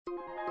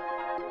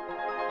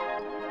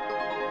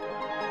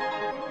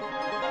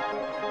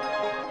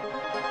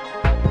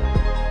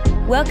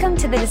Welcome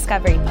to the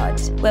Discovery Pod,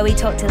 where we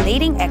talk to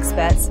leading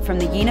experts from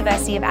the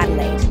University of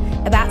Adelaide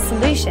about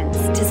solutions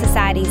to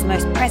society's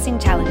most pressing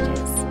challenges.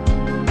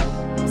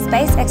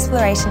 Space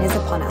exploration is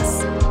upon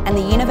us, and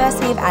the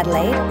University of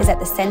Adelaide is at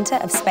the centre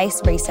of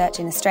space research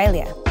in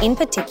Australia. In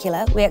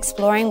particular, we're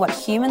exploring what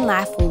human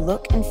life will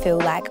look and feel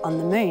like on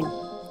the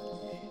moon.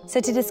 So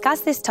to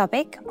discuss this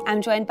topic,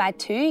 I'm joined by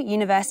two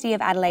University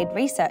of Adelaide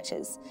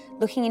researchers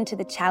looking into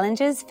the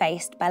challenges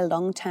faced by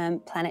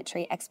long-term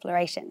planetary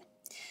exploration.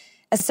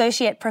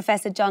 Associate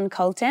Professor John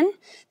Colton,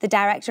 the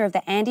Director of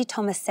the Andy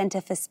Thomas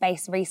Centre for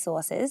Space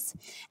Resources,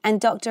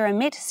 and Dr.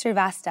 Amit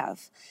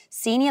Srivastav,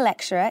 Senior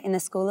Lecturer in the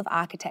School of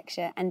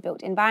Architecture and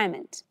Built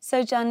Environment.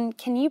 So John,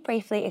 can you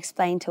briefly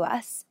explain to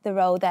us the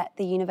role that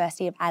the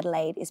University of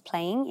Adelaide is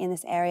playing in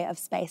this area of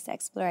space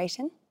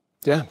exploration?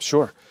 Yeah,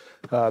 sure.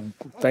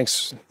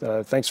 Thanks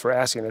for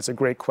asking. It's a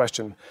great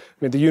question. I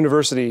mean, the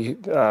university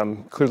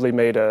clearly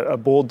made a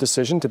bold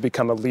decision to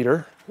become a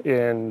leader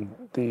in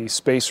the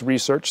space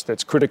research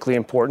that's critically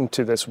important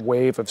to this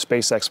wave of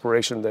space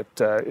exploration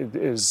that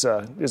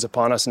is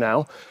upon us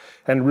now,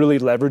 and really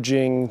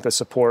leveraging the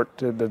support,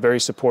 the very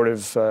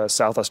supportive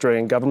South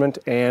Australian government,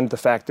 and the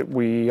fact that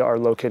we are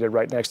located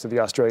right next to the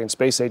Australian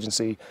Space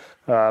Agency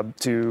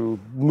to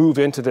move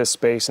into this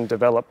space and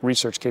develop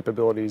research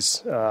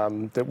capabilities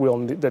that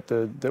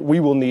we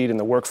will need and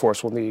the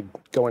workforce will need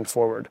going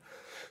forward.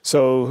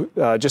 So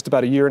just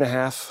about a year and a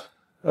half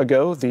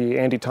ago, the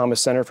Andy Thomas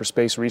Centre for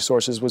Space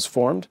Resources was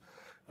formed.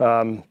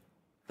 And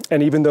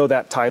even though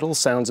that title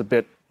sounds a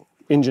bit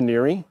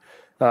engineering,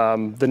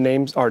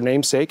 our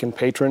namesake and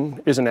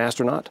patron is an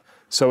astronaut.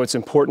 So it's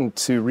important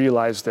to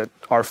realize that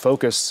our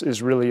focus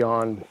is really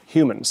on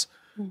humans.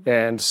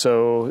 And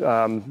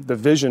so the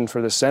vision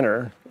for the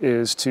center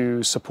is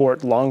to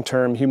support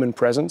long-term human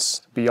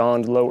presence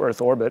beyond low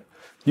Earth orbit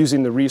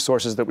using the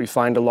resources that we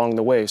find along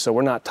the way. So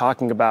we're not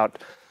talking about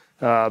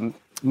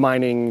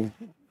mining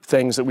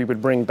things that we would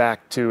bring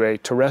back to a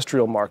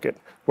terrestrial market.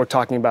 We're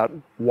talking about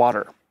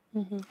water,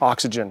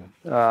 oxygen.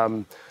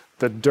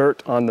 The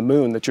dirt on the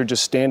moon that you're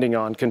just standing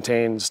on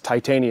contains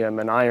titanium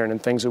and iron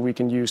and things that we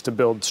can use to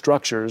build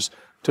structures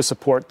to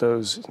support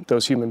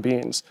those human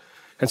beings.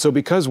 And so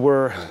because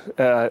we're,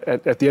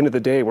 at the end of the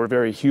day, we're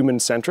very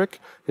human-centric,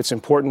 it's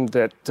important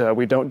that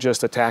we don't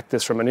just attack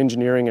this from an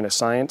engineering and a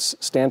science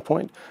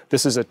standpoint.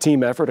 This is a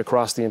team effort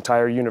across the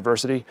entire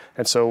university,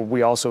 and so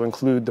we also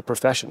include the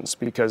professions,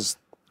 because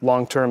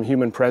long-term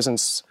human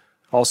presence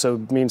also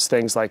means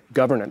things like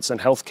governance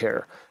and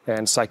healthcare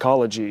and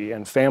psychology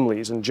and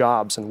families and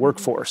jobs and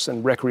workforce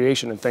and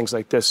recreation and things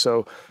like this.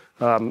 So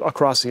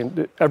across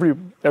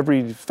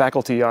every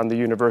faculty on the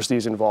university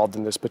is involved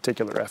in this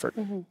particular effort.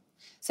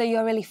 So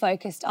you're really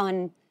focused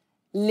on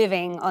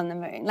living on the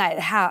moon, like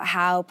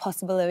how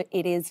possible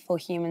it is for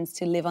humans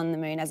to live on the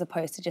moon as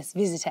opposed to just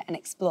visit it and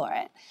explore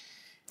it.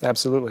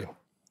 Absolutely.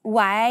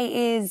 Why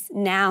is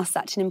now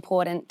such an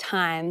important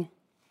time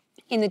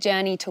in the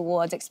journey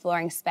towards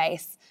exploring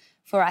space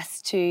for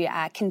us to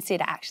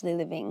consider actually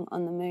living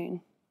on the moon?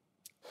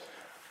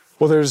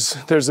 Well,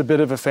 there's a bit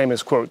of a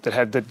famous quote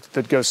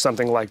that goes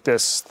something like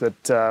this: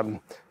 that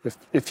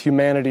if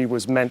humanity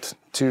was meant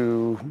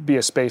to be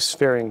a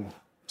spacefaring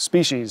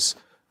species,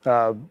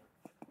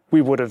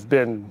 we would have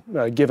been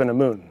given a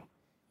moon.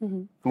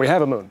 And we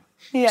have a moon.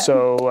 Yeah.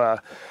 So,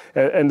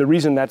 and the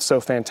reason that's so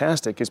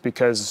fantastic is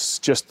because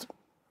just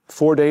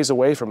 4 days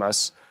away from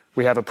us,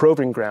 we have a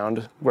proving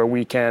ground where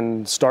we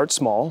can start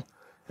small,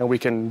 and we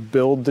can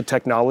build the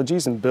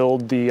technologies and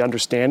build the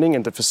understanding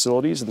and the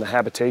facilities and the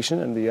habitation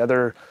and the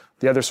other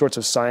sorts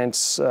of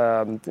science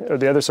or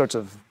the other sorts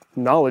of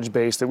knowledge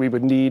base that we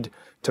would need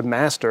to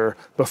master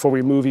before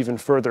we move even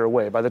further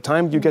away. By the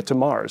time you get to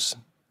Mars,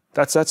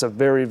 that's a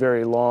very,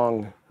 very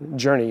long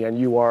journey, and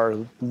you are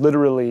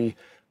literally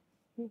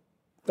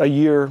a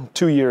year,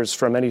 2 years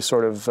from any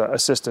sort of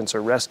assistance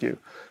or rescue.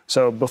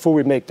 So before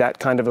we make that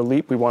kind of a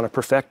leap, we want to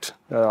perfect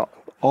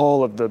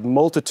all of the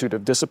multitude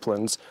of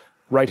disciplines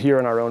right here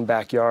in our own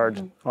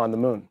backyard on the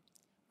moon.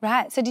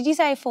 Right. So did you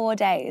say 4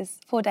 days?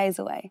 4 days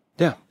away?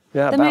 Yeah.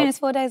 The moon is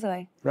 4 days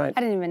away? Right. I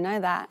didn't even know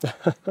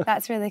that.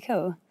 That's really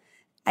cool.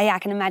 Yeah, I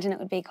can imagine it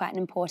would be quite an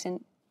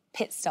important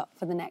pit stop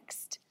for the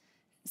next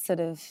sort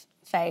of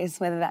phase,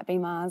 whether that be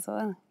Mars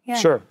or... Yeah.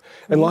 Sure.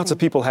 And lots of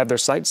people have their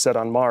sights set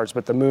on Mars,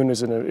 but the moon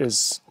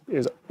is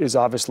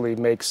obviously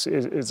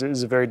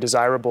a very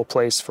desirable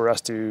place for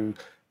us to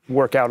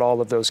work out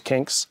all of those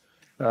kinks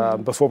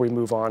before we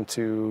move on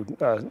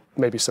to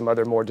maybe some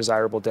other more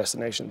desirable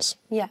destinations.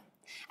 Yeah.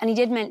 And you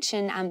did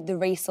mention the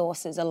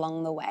resources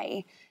along the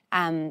way,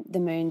 the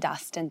moon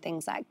dust and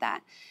things like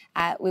that.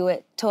 We were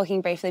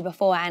talking briefly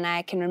before, and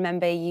I can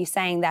remember you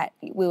saying that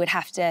we would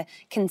have to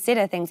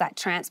consider things like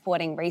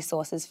transporting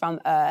resources from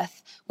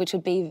Earth, which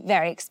would be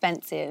very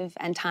expensive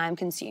and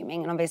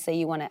time-consuming. And obviously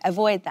you want to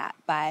avoid that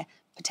by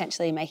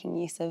potentially making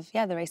use of,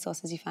 the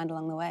resources you find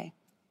along the way.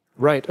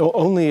 Right.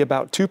 Only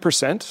about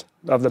 2%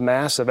 of the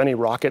mass of any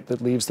rocket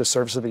that leaves the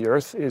surface of the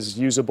Earth is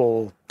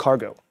usable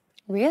cargo.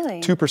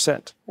 Really?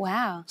 2%.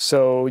 Wow.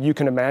 So you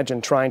can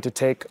imagine trying to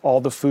take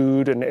all the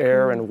food and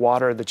air and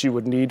water that you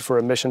would need for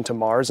a mission to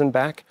Mars and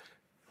back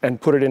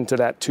and put it into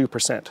that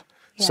 2%.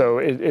 Yeah. So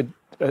it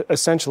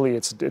essentially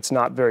it's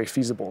not very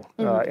feasible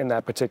in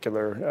that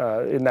particular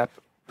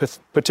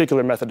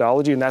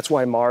methodology, and that's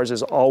why Mars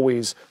is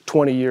always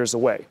 20 years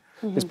away.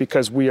 Is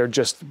because we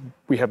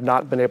have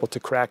not been able to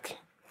crack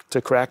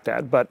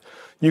that. But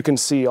you can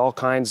see all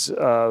kinds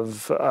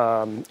of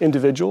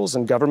individuals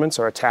and governments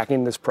are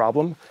attacking this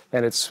problem,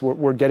 and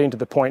we're getting to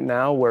the point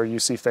now where you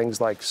see things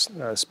like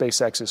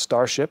SpaceX's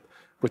Starship,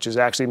 which is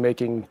actually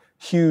making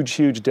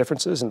huge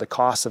differences in the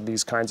cost of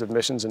these kinds of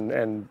missions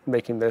and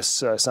making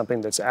this something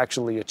that's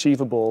actually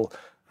achievable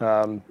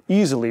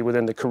easily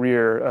within the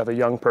career of a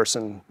young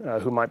person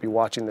who might be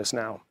watching this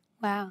now.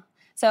 Wow.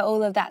 So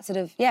all of that sort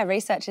of,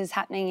 research is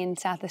happening in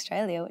South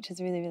Australia, which is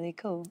really, really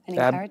cool and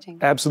encouraging.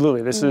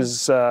 Absolutely. This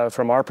is,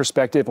 from our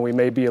perspective, and we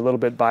may be a little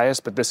bit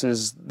biased, but this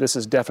is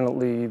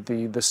definitely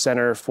the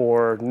center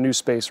for new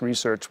space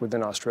research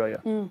within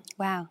Australia.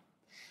 Wow.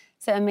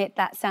 So Amit,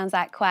 that sounds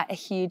like quite a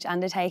huge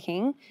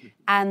undertaking.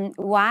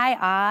 Why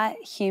are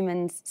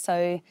humans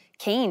so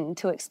keen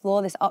to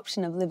explore this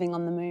option of living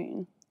on the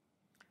moon?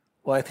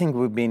 Well, I think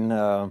we've been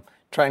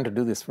trying to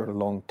do this for a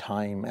long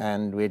time,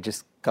 and we're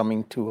just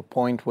coming to a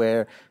point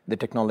where the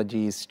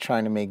technology is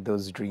trying to make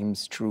those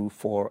dreams true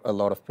for a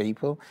lot of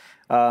people.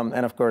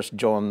 And of course,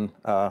 John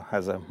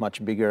has a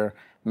much bigger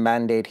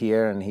mandate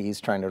here, and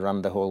he's trying to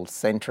run the whole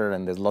center,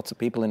 and there's lots of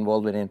people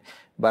involved in it.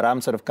 But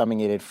I'm sort of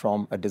coming at it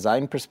from a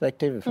design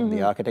perspective, from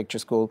the architecture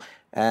school.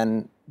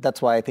 And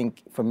that's why I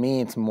think for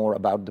me, it's more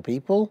about the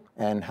people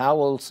and how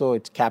also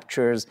it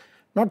captures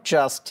not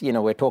just,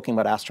 we're talking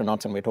about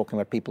astronauts and we're talking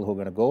about people who are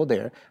going to go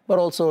there, but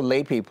also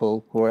lay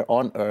people who are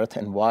on Earth,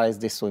 and why is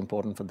this so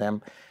important for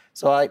them?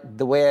 So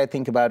the way I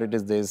think about it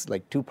is there's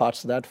like two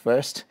parts to that.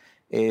 First,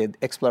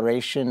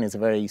 exploration is a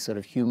very sort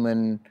of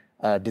human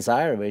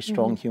desire, a very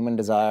strong human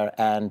desire,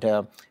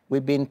 and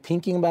we've been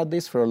thinking about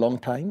this for a long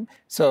time.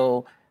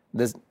 So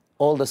there's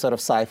all the sort of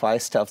sci-fi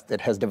stuff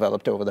that has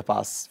developed over the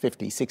past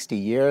 50, 60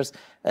 years,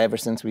 ever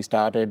since we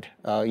started,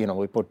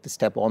 we put the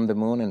step on the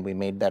moon and we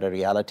made that a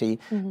reality.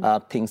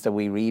 Things that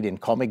we read in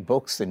comic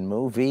books and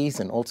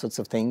movies and all sorts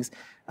of things.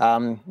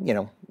 I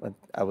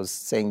was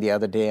saying the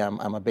other day,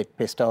 I'm a bit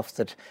pissed off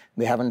that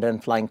they haven't done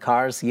flying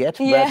cars yet,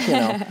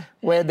 but,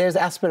 where there's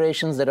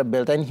aspirations that are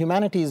built. And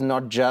humanity is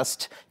not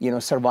just,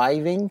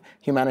 surviving.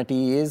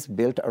 Humanity is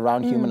built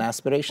around human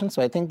aspirations.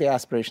 So I think the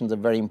aspirations are a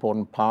very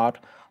important part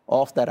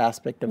of that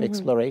aspect of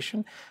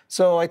exploration.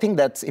 So I think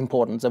that's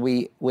important. So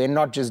we're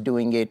not just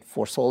doing it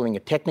for solving a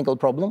technical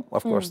problem.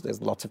 Of course,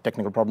 there's lots of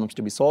technical problems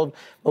to be solved,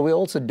 but we're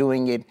also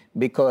doing it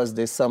because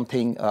there's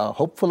something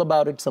hopeful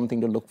about it, something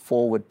to look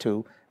forward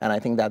to. And I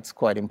think that's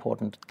quite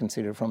important to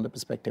consider from the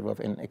perspective of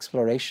an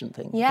exploration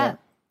thing. Yeah.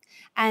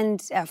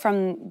 And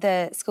from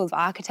the School of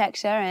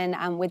Architecture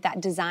and with that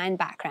design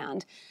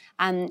background,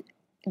 how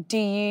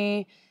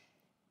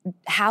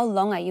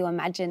long are you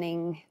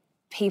imagining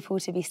people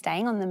to be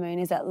staying on the moon?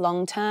 Is it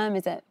long term?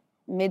 Is it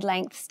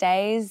mid-length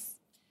stays?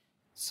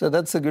 So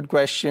that's a good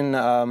question.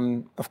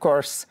 Of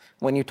course,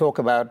 when you talk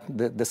about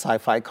the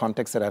sci-fi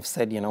context that I've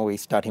said, we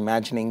start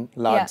imagining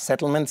large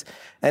settlements,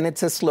 and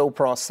it's a slow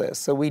process.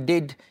 So we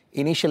did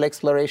initial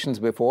explorations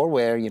before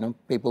where,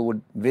 people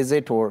would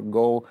visit or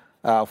go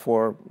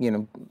for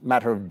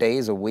matter of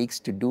days or weeks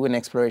to do an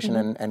exploration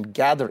and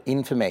gather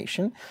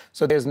information.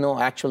 So there's no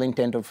actual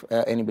intent of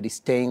anybody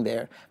staying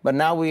there. But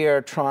now we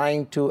are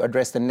trying to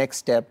address the next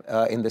step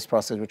in this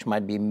process, which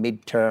might be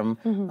midterm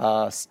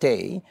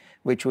stay,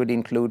 which would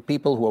include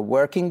people who are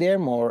working there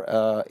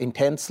more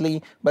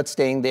intensely, but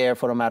staying there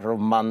for a matter of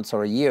months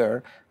or a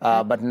year,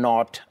 but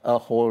not a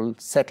whole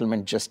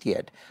settlement just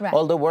yet. Right.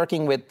 Although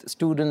working with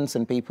students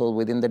and people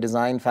within the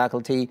design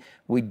faculty,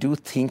 we do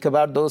think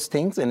about those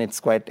things, and it's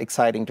quite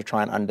exciting to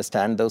try and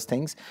understand those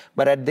things.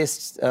 But at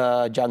this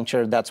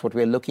juncture, that's what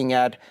we're looking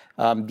at,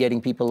 getting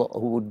people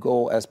who would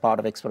go as part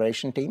of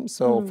exploration teams.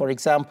 So, for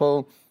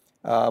example,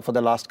 for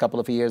the last couple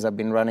of years, I've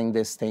been running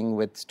this thing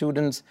with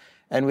students,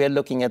 and we're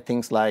looking at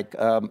things like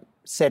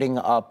setting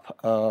up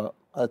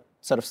a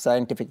sort of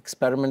scientific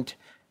experiment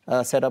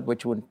setup,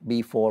 which would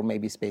be for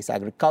maybe space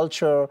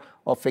agriculture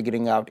or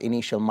figuring out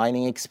initial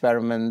mining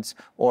experiments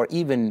or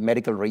even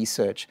medical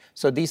research.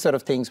 So these sort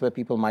of things where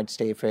people might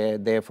stay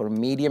there for a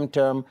medium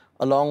term,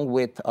 along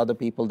with other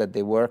people that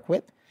they work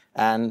with,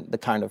 and the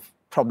kind of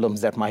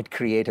problems that might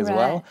create as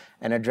well,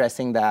 and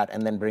addressing that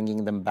and then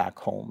bringing them back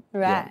home.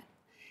 Right.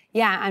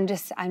 Yeah, I'm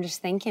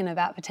just thinking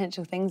about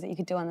potential things that you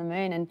could do on the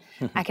moon, and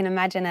I can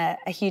imagine a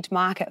huge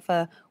market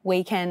for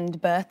weekend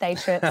birthday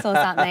trips or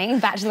something,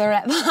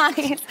 bachelorette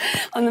parties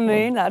on the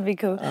moon. That would be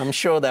cool. I'm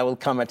sure that will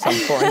come at some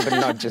point, but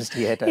not just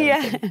yet.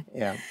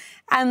 Yeah.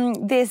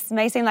 This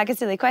may seem like a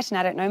silly question.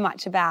 I don't know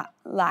much about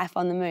life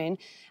on the moon.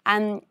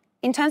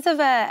 In terms of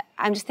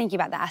I'm just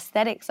thinking about the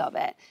aesthetics of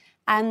it,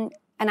 and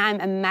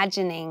I'm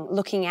imagining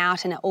looking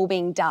out and it all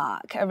being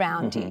dark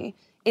around you.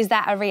 Is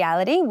that a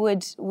reality?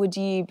 Would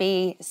you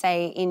be,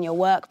 say, in your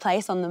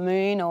workplace on the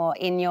moon or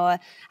in your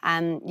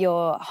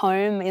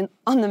home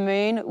on the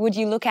moon? Would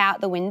you look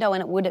out the window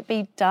and would it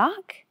be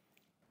dark?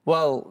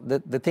 Well,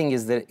 the thing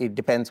is that it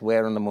depends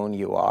where on the moon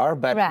you are.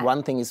 But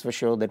one thing is for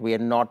sure that we are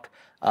not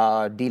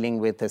dealing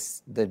with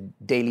the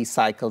daily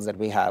cycles that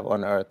we have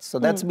on Earth. So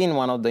that's been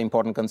one of the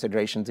important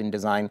considerations in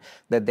design,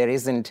 that there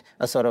isn't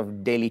a sort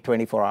of daily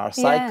 24-hour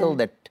cycle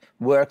that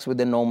works with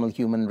the normal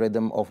human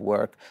rhythm of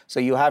work. So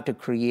you have to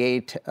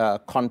create a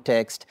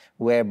context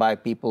whereby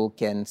people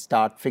can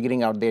start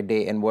figuring out their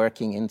day and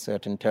working in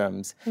certain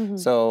terms.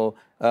 So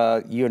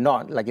you're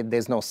not, like,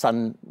 there's no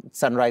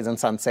sunrise and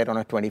sunset on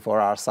a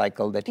 24-hour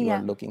cycle that you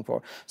are looking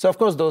for. So of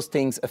course those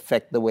things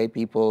affect the way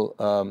people,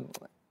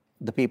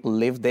 the people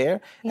live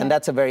there, and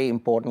that's a very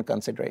important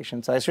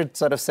consideration. So I should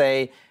sort of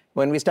say,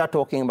 when we start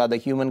talking about the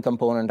human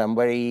component, I'm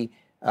very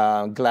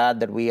glad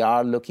that we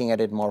are looking at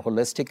it more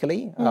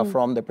holistically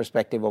from the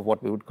perspective of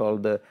what we would call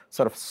the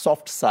sort of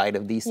soft side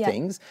of these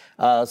things.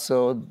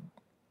 So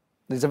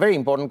it's a very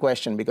important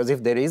question, because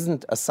if there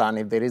isn't a sun,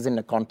 if there isn't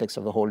a context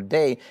of the whole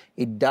day,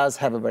 it does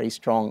have a very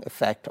strong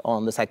effect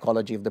on the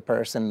psychology of the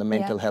person, the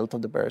mental health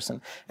of the person.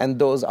 And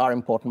those are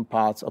important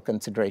parts or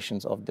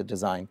considerations of the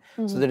design.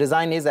 So the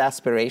design is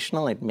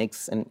aspirational. It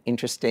makes an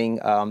interesting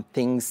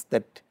things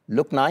that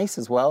look nice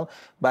as well,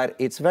 but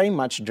it's very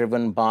much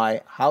driven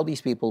by how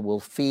these people will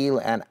feel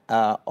and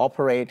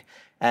operate,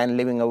 and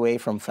living away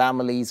from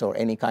families or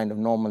any kind of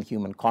normal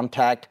human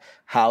contact,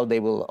 how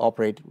they will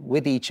operate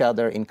with each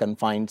other in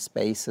confined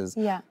spaces.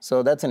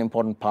 So that's an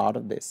important part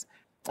of this.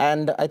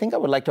 And I think I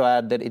would like to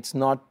add that it's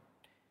not,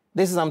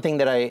 this is something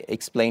that I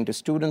explain to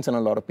students and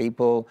a lot of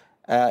people,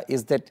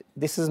 is that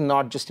this is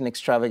not just an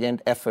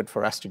extravagant effort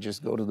for us to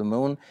just go to the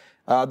moon.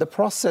 The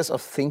process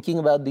of thinking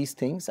about these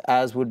things,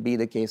 as would be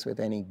the case with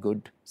any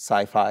good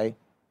sci-fi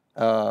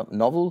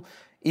novel,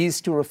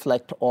 is to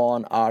reflect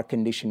on our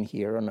condition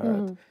here on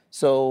Earth.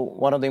 So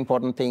one of the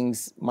important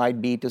things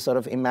might be to sort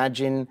of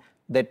imagine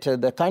that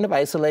the kind of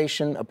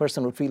isolation a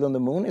person would feel on the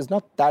moon is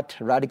not that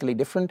radically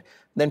different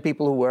than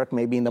people who work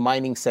maybe in the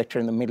mining sector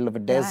in the middle of a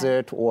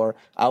desert or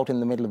out in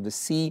the middle of the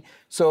sea.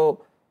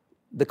 So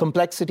the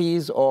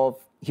complexities of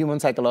human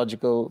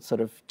psychological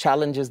sort of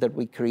challenges that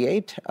we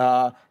create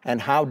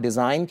and how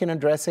design can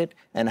address it,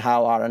 and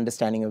how our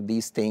understanding of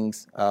these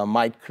things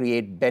might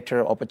create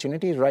better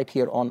opportunities right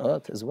here on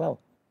Earth as well.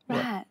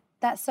 Right.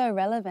 That's so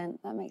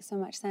relevant. That makes so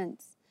much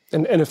sense.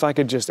 And if I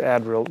could just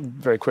add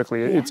very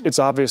quickly, it's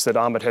obvious that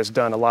Amit has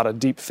done a lot of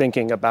deep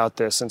thinking about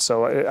this. And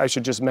so I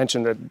should just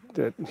mention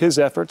that his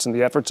efforts and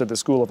the efforts of the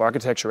School of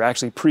Architecture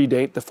actually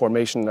predate the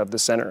formation of the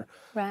center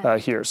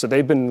here. So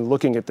they've been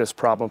looking at this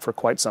problem for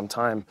quite some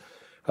time.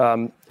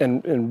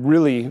 And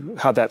really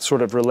how that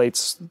sort of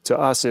relates to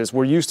us is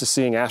we're used to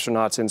seeing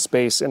astronauts in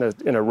space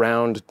in a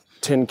round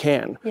tin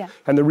can.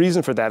 And the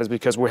reason for that is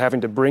because we're having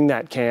to bring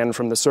that can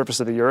from the surface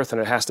of the Earth,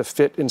 and it has to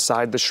fit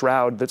inside the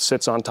shroud that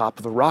sits on top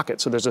of a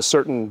rocket. So there's a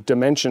certain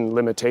dimension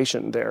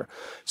limitation there.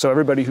 So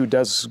everybody who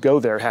does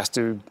go there has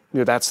to,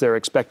 that's their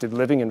expected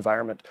living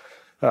environment.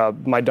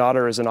 My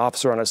daughter is an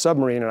officer on a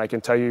submarine, and I can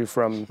tell you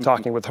from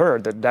talking with her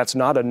that that's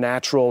not a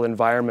natural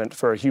environment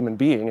for a human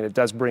being, and it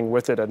does bring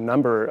with it a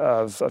number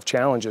of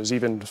challenges,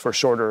 even for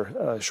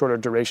shorter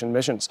duration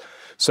missions.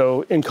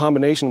 So in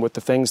combination with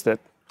the things that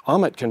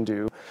Amit can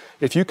do,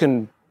 if you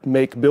can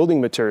make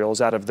building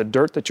materials out of the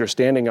dirt that you're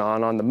standing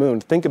on the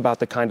moon, think about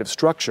the kind of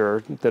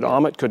structure that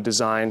Amit could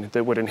design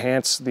that would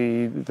enhance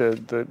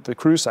the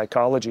crew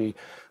psychology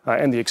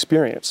and the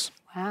experience.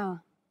 Wow.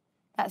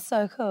 That's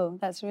so cool.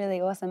 That's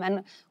really awesome.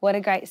 And what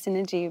a great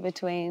synergy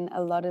between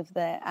a lot of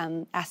the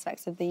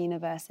aspects of the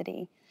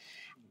university.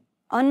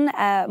 On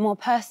a more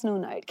personal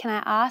note, can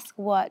I ask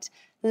what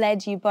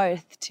led you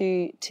both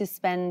to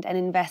spend and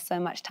invest so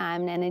much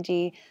time and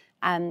energy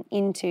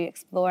into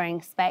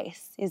exploring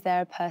space? Is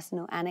there a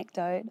personal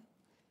anecdote?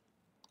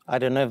 I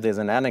don't know if there's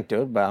an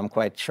anecdote, but I'm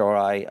quite sure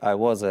I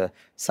was a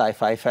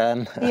sci-fi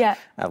fan.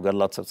 I've got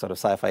lots of sort of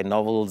sci-fi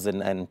novels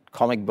and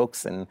comic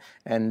books, and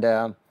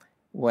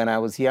when I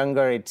was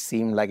younger, it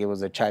seemed like it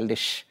was a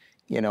childish,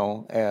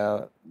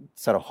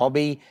 sort of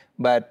hobby.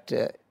 But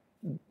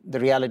the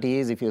reality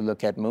is, if you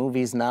look at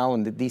movies now,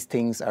 and these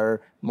things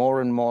are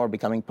more and more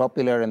becoming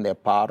popular, and they're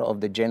part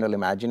of the general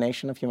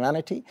imagination of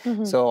humanity.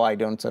 So I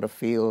don't sort of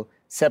feel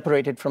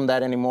separated from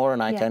that anymore,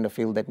 and I kind of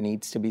feel that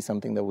needs to be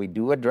something that we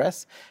do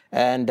address.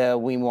 And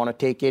we want to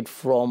take it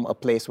from a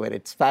place where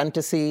it's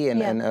fantasy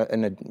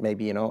and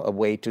maybe, a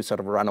way to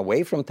sort of run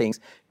away from things,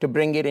 to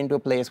bring it into a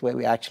place where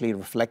we're actually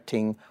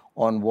reflecting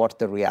on what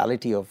the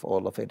reality of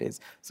all of it is.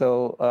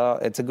 So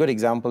it's a good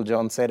example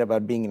John said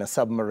about being in a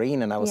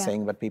submarine, and I was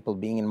saying about people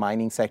being in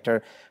mining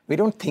sector. We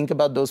don't think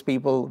about those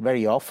people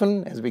very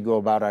often as we go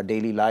about our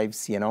daily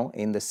lives,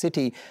 in the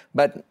city,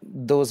 but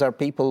those are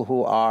people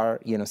who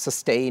are,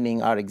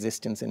 sustaining our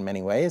existence in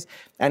many ways.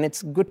 And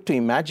it's good to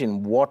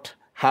imagine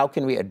how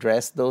can we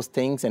address those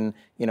things, and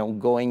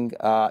going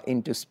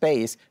into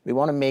space, we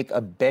want to make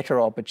a better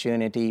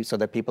opportunity so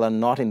that people are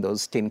not in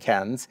those tin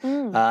cans,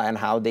 and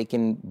how they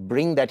can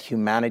bring that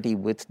humanity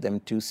with them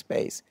to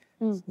space.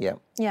 Yeah.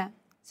 Yeah.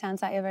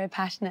 Sounds like you're very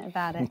passionate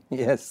about it.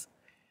 Yes.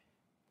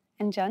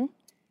 And John?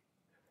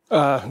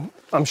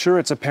 I'm sure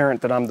it's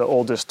apparent that I'm the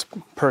oldest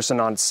person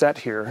on set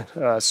here.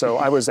 So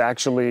I was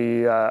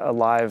actually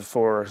alive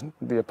for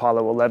the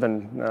Apollo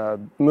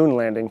 11 moon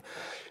landing.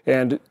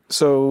 And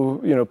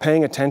so,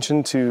 paying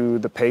attention to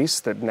the pace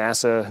that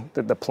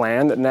the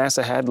plan that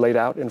NASA had laid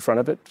out in front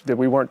of it, that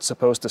we weren't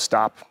supposed to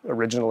stop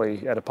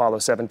originally at Apollo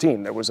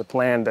 17. There was a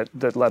plan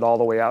that led all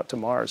the way out to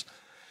Mars.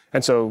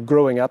 And so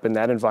growing up in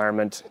that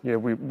environment,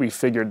 we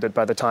figured that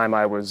by the time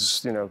I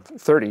was,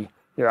 30,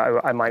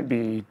 I might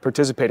be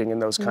participating in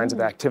those kinds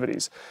of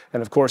activities.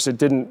 And of course, it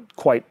didn't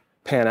quite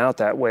pan out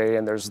that way,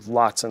 and there's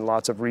lots and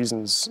lots of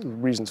reasons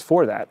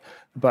for that.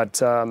 But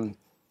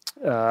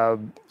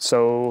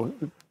so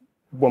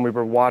when we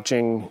were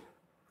watching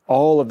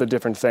all of the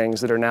different things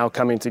that are now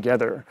coming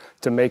together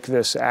to make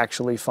this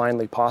actually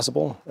finally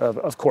possible,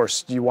 of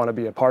course, you want to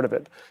be a part of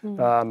it.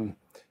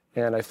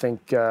 And I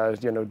think,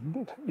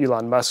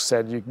 Elon Musk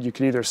said you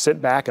could either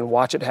sit back and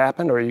watch it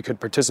happen or you could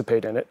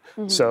participate in it.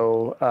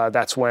 So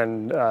that's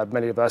when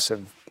many of us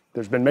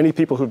there's been many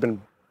people who've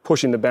been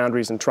pushing the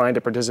boundaries and trying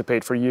to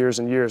participate for years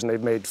and years, and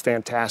they've made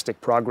fantastic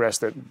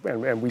progress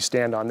and we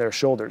stand on their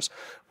shoulders.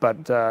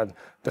 But the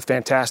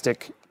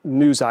fantastic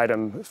news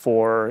item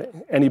for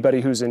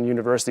anybody who's in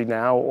university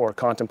now or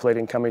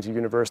contemplating coming to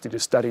university to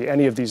study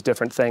any of these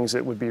different things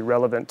that would be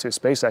relevant to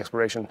space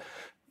exploration,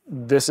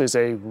 this is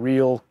a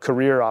real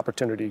career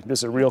opportunity. This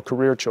is a real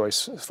career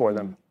choice for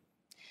them.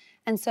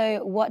 And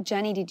so what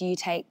journey did you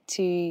take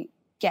to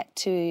get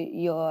to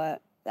your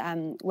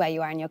where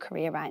you are in your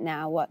career right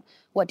now?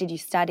 What did you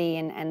study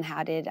and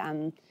how did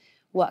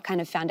what kind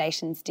of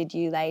foundations did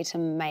you lay to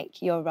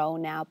make your role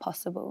now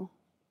possible?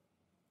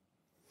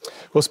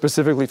 Well,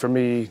 specifically for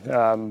me,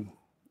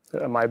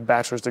 my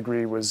bachelor's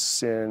degree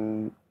was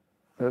in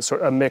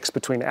a mix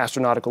between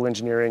astronautical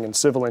engineering and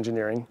civil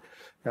engineering,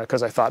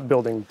 because I thought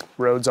building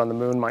roads on the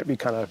moon might be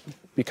kind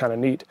of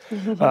neat.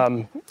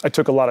 I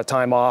took a lot of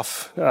time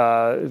off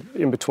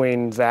in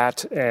between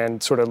that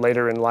and sort of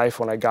later in life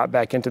when I got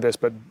back into this,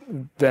 but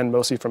then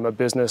mostly from a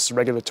business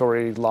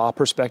regulatory law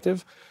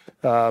perspective.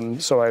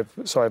 So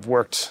I've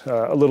worked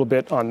a little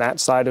bit on that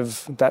side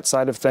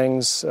of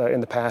things in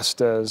the past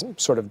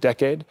sort of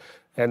decade,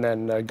 and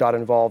then got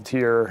involved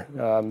here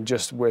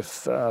just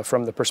with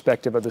from the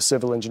perspective of the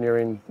civil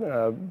engineering.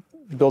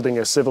 Building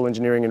a civil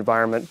engineering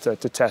environment to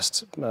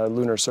test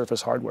lunar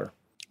surface hardware.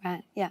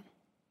 Right. Yeah.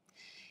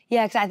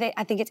 Yeah, because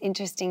I think it's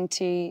interesting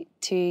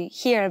to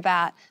hear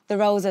about the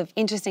roles of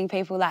interesting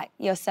people like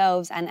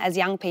yourselves, and as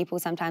young people,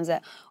 sometimes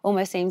it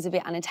almost seems a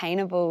bit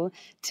unattainable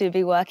to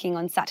be working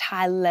on such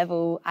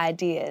high-level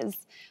ideas.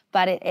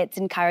 But it's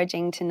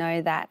encouraging to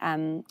know that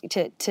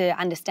to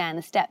understand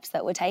the steps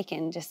that were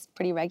taken, just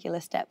pretty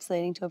regular steps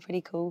leading to a pretty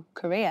cool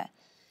career.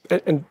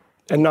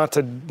 And not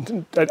to,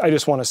 I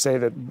just want to say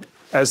that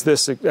as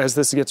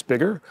this gets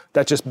bigger,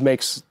 that just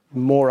makes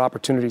more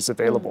opportunities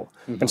available.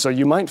 And so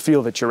you might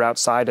feel that you're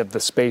outside of the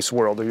space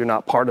world or you're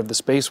not part of the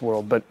space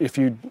world, but if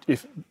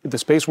the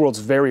space world's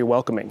very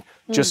welcoming,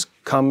 just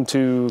come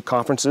to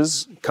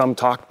conferences, come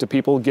talk to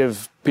people,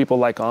 give people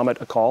like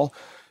Amit a call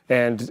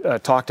and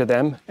talk to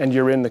them, and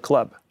you're in the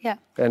club. Yeah.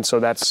 And so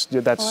that's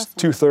awesome.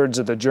 2/3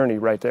 of the journey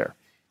right there.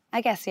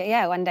 I guess,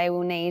 yeah, one day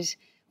we'll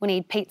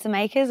need pizza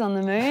makers on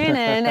the moon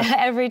and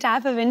every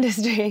type of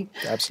industry.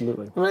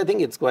 Absolutely. Well, I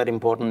think it's quite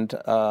important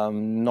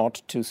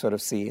not to sort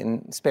of see,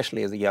 and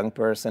especially as a young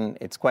person,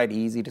 it's quite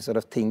easy to sort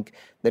of think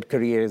that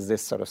career is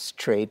this sort of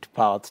straight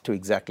path to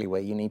exactly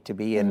where you need to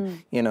be.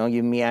 And,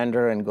 you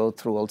meander and go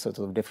through all sorts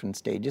of different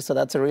stages. So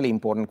that's a really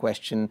important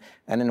question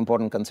and an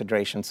important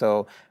consideration.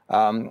 So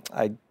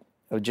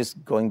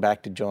just going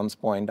back to John's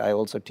point, I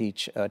also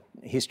teach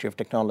history of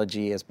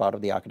technology as part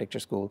of the architecture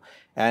school.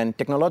 And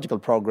technological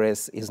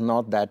progress is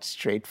not that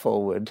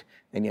straightforward.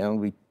 And,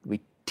 we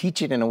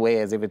teach it in a way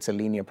as if it's a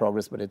linear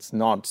progress, but it's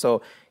not.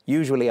 So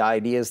usually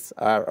ideas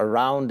are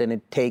around and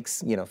it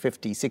takes,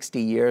 50,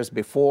 60 years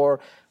before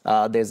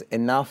there's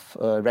enough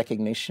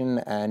recognition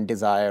and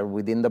desire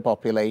within the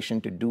population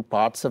to do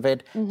parts of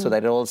it so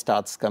that it all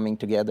starts coming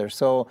together.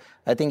 So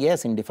I think,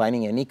 yes, in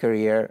defining any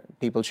career,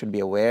 people should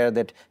be aware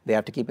that they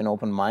have to keep an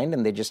open mind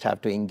and they just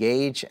have to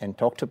engage and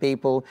talk to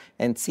people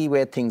and see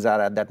where things are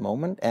at that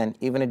moment. And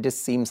even if it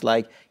just seems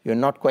like you're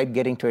not quite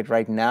getting to it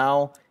right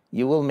now,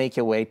 you will make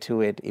your way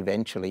to it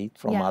eventually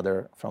from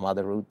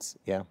other routes.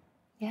 Yeah.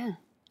 Yeah.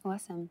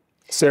 Awesome.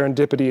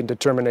 Serendipity and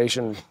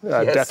determination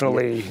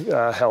definitely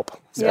help.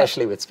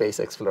 Especially with space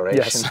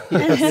exploration.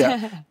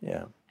 Yes.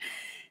 Yeah.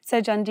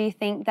 So, John, do you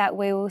think that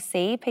we will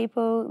see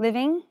people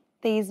living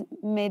these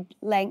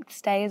mid-length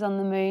stays on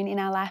the moon in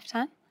our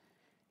lifetime?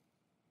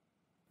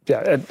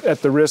 Yeah,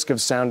 at the risk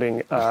of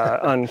sounding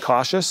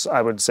uncautious,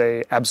 I would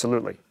say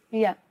absolutely.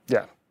 Yeah.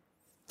 Yeah.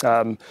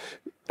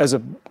 As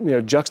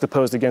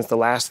juxtaposed against the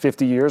last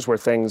 50 years where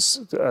things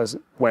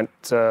went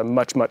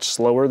much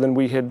slower than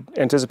we had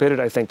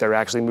anticipated, I think they're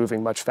actually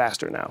moving much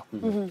faster now.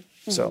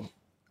 So,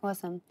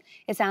 Awesome.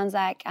 It sounds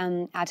like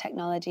our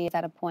technology is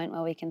at a point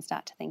where we can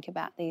start to think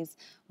about these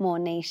more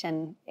niche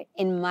and,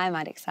 in my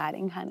mind,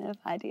 exciting kind of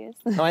ideas.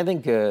 No, I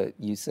think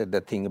you said the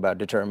thing about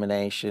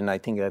determination. I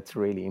think that's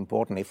really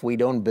important. If we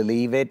don't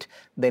believe it,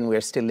 then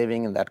we're still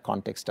living in that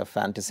context of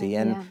fantasy.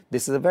 And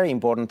this is a very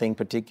important thing,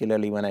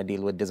 particularly when I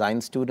deal with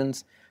design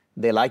students.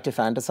 They like to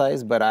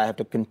fantasize, but I have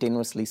to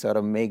continuously sort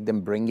of make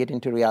them bring it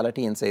into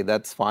reality and say,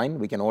 that's fine,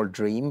 we can all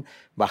dream,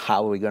 but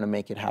how are we going to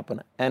make it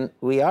happen? And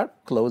we are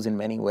close in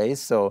many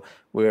ways. So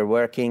we're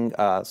working,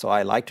 so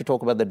I like to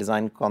talk about the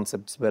design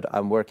concepts, but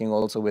I'm working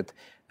also with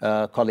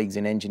colleagues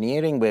in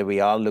engineering where we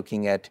are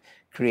looking at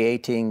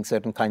creating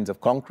certain kinds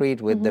of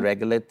concrete with the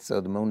regolith,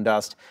 so the moon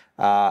dust,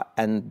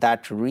 and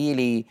that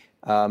really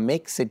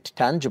makes it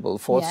tangible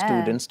for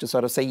students to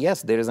sort of say,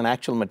 yes, there is an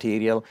actual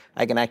material.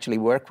 I can actually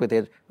work with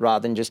it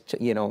rather than just,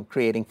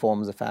 creating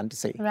forms of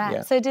fantasy. Right.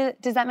 Yeah. So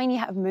does that mean you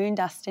have moon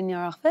dust in your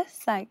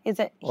office? Like, is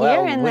it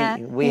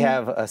here we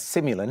have a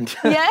simulant.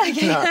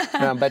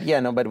 Yeah.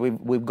 But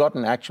we've got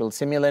an actual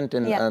simulant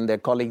and their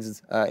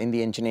colleagues in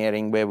the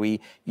engineering where we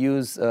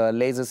use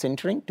laser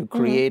sintering to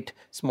create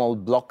small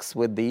blocks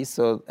with these.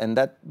 So, and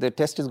that the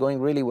test is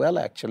going really well,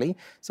 actually.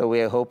 So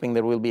we are hoping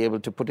that we'll be able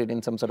to put it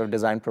in some sort of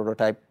design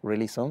prototype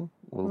really soon.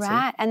 We'll see.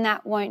 And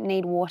that won't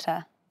need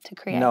water to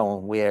create? No,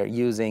 we're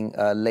using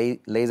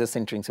laser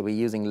sintering. So we're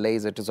using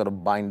laser to sort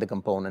of bind the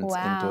components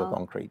into a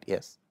concrete,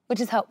 yes.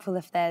 Which is helpful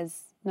if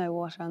there's no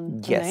water on the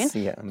moon. Yes,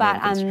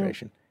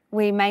 but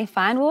we may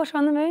find water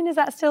on the moon. Is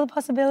that still a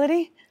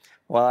possibility?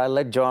 Well, I'll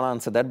let John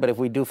answer that. But if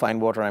we do find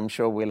water, I'm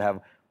sure we'll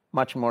have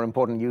much more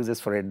important uses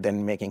for it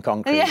than making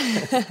concrete.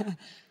 Yeah.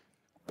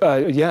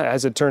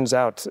 As it turns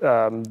out,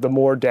 the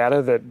more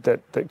data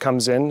that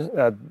comes in,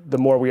 the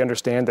more we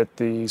understand that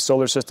the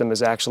solar system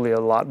is actually a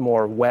lot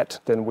more wet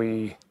than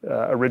we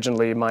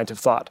originally might have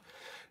thought.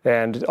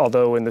 And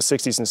although in the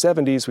 60s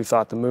and 70s we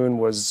thought the moon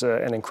was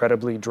an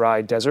incredibly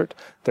dry desert,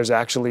 there's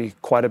actually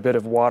quite a bit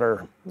of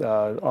water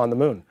on the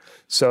moon.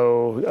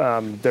 So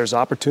there's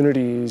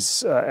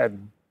opportunities at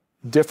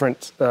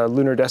different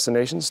lunar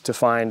destinations to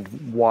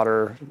find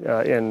water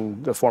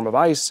in the form of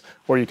ice,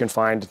 or you can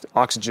find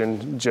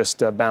oxygen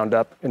just bound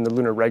up in the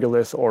lunar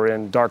regolith or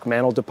in dark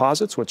mantle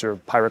deposits, which are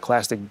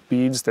pyroclastic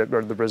beads that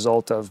are the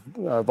result of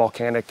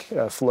volcanic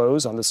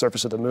flows on the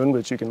surface of the moon,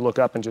 which you can look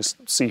up and just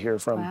see here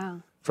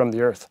from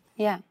the Earth.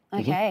 Yeah,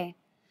 okay.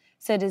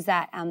 So does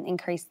that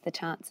increase the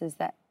chances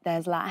that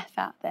there's life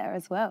out there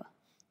as well?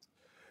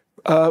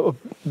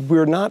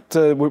 We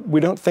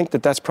don't think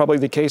that that's probably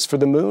the case for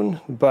the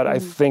moon, but I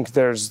think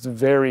there's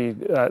very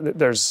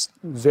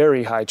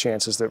high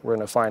chances that we're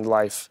going to find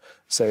life,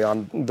 say,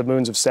 on the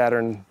moons of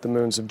Saturn, the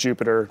moons of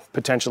Jupiter,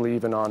 potentially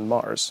even on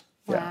Mars.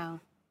 Wow.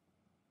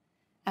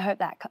 I hope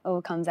that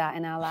all comes out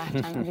in our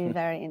lifetime. It'll be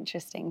very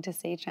interesting to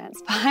see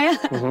transpire.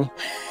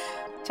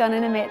 John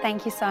and Amit,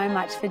 thank you so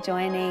much for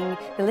joining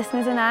the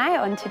listeners and I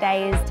on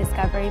today's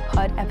Discovery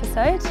Pod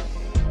episode.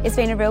 It's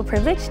been a real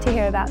privilege to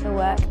hear about the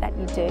work that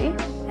you do,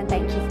 and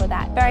thank you for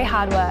that very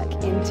hard work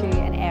into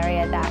an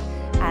area that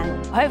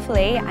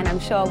hopefully, and I'm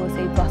sure we'll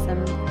see blossom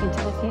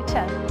into the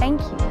future. Thank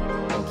you.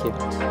 Thank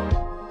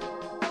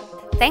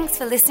you. Thanks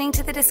for listening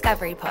to the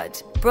Discovery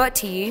Pod, brought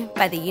to you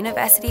by the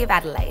University of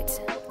Adelaide.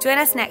 Join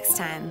us next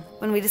time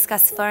when we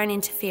discuss foreign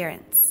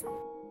interference.